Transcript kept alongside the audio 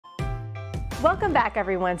Welcome back,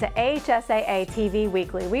 everyone, to AHSAA TV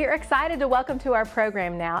Weekly. We are excited to welcome to our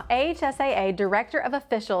program now AHSAA Director of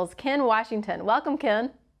Officials, Ken Washington. Welcome,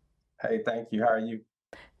 Ken. Hey, thank you. How are you?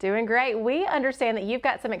 Doing great. We understand that you've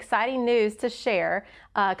got some exciting news to share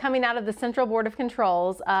coming out of the Central Board of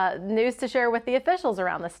Controls, news to share with the officials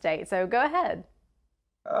around the state. So go ahead.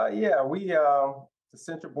 The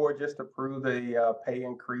Central Board just approved a pay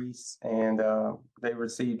increase, and they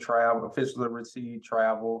received travel. Officials have received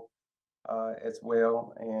travel as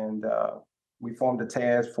well, and we formed a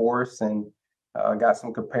task force and got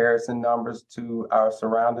some comparison numbers to our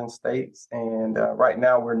surrounding states. And right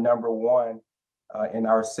now we're number one in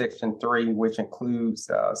our Section 3, which includes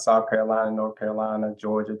South Carolina, North Carolina,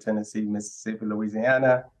 Georgia, Tennessee, Mississippi,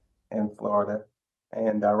 Louisiana, and Florida.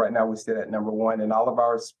 And right now we sit at number one in all of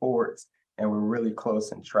our sports, and we're really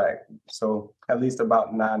close in track. So at least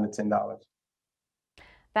about $9 to $10.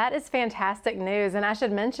 That is fantastic news. And I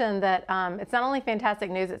should mention that it's not only fantastic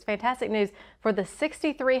news, it's fantastic news for the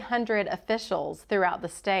 6,300 officials throughout the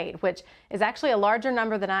state, which is actually a larger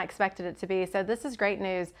number than I expected it to be. So this is great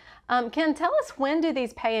news. Ken, tell us, when do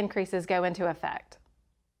these pay increases go into effect?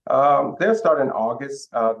 They'll start in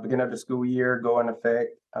August, beginning of the school year, go in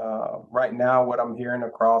effect. Right now, what I'm hearing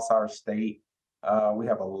across our state, we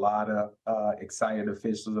have a lot of excited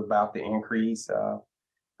officials about the increase.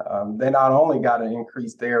 They not only got an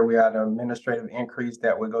increase there, we had an administrative increase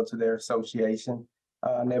that would go to their association,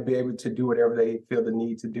 and they'll be able to do whatever they feel the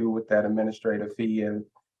need to do with that administrative fee. And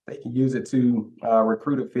they can use it to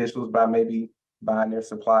recruit officials by maybe buying their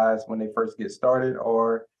supplies when they first get started,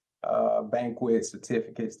 or banquets,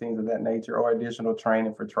 certificates, things of that nature, or additional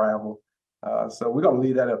training for travel. So we're going to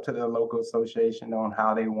leave that up to the local association on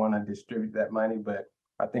how they want to distribute that money. But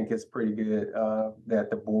I think it's pretty good that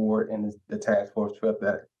the board and the task force felt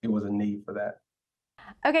that it was a need for that.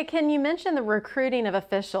 Okay, Ken, you mentioned the recruiting of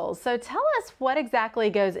officials. So tell us what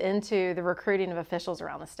exactly goes into the recruiting of officials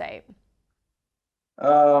around the state.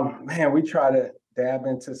 Man, we try to dab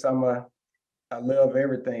into I love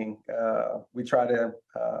everything. We try to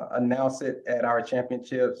announce it at our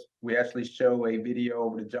championships. We actually show a video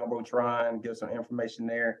over the Jumbotron, give some information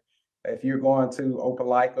there. If you're going to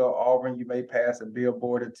Opelika, Auburn, you may pass a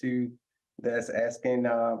billboard or two that's asking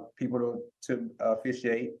people to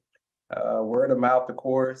officiate. Word of mouth, of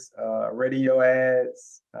course, radio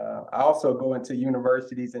ads. I also go into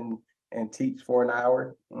universities and teach for an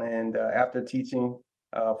hour. And after teaching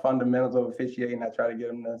fundamentals of officiating, I try to get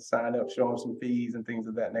them to sign up, show them some fees and things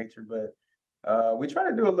of that nature. But we try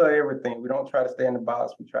to do a little everything. We don't try to stay in the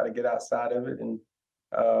box. We try to get outside of it. And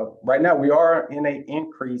right now we are in an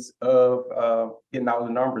increase of getting all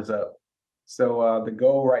the numbers up. So the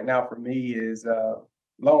goal right now for me is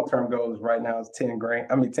long-term goals right now is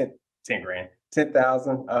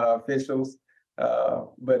 10,000 officials.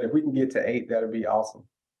 But if we can get to 8, that'll be awesome.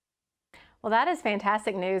 Well, that is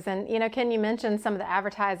fantastic news. And, you know, Ken, you mentioned some of the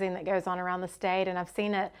advertising that goes on around the state, and I've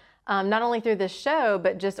seen it not only through this show,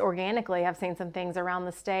 but just organically. I've seen some things around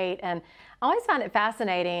the state, and I always find it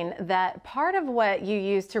fascinating that part of what you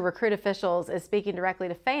use to recruit officials is speaking directly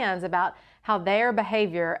to fans about how their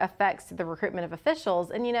behavior affects the recruitment of officials.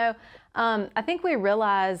 And, you know, I think we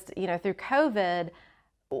realized, you know, through COVID,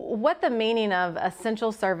 what the meaning of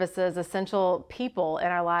essential services, essential people in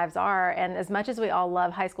our lives are. And as much as we all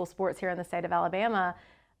love high school sports here in the state of Alabama,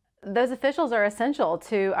 those officials are essential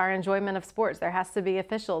to our enjoyment of sports. There has to be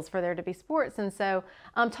officials for there to be sports. And so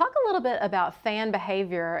talk a little bit about fan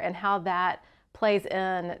behavior and how that plays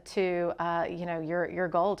into you know, your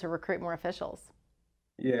goal to recruit more officials.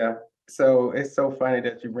 Yeah, so it's so funny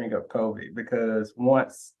that you bring up COVID, because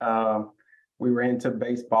once we were into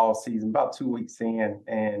baseball season, about 2 weeks in,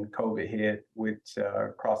 and COVID hit, which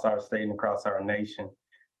across our state and across our nation,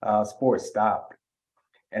 sports stopped.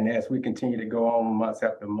 And as we continued to go on months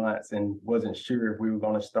after months and wasn't sure if we were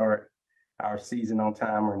going to start our season on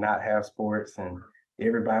time or not have sports, and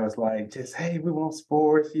everybody was like, just, hey, we want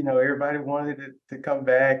sports. You know, everybody wanted it to come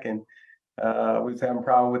back, and we was having a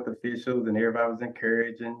problem with officials, and everybody was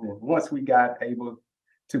encouraging. And once we got able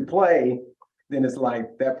to play, then it's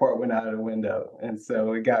like that part went out of the window. And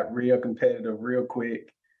so it got real competitive real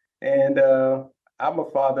quick. And I'm a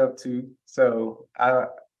father of 2, so I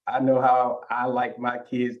know how I like my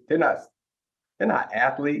kids. They're not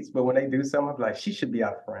athletes, but when they do something, I'm like, she should be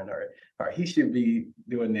out front, or he should be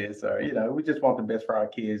doing this, or, you know, we just want the best for our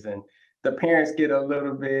kids. And the parents get a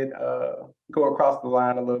little bit, go across the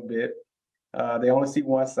line a little bit. They only see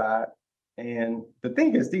one side. And the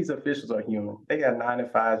thing is, these officials are human. They got 9 to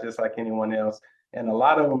 5 just like anyone else. And a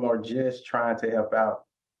lot of them are just trying to help out.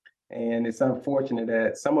 And it's unfortunate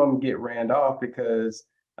that some of them get ran off because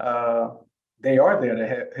they are there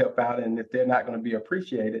to help out. And if they're not going to be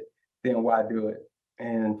appreciated, then why do it?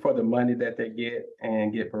 And for the money that they get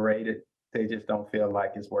and get berated, they just don't feel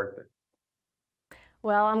like it's worth it.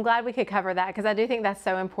 Well, I'm glad we could cover that because I do think that's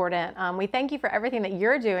so important. We thank you for everything that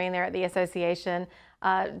you're doing there at the association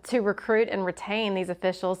to recruit and retain these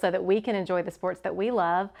officials so that we can enjoy the sports that we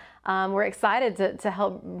love. We're excited to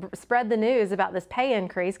help spread the news about this pay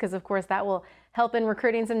increase because, of course, that will help in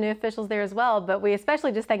recruiting some new officials there as well. But we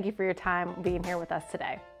especially just thank you for your time being here with us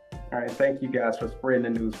today. All right. Thank you guys for spreading the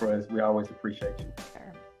news for us. We always appreciate you.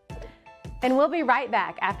 Sure. And we'll be right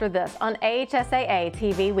back after this on AHSAA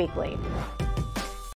TV Weekly.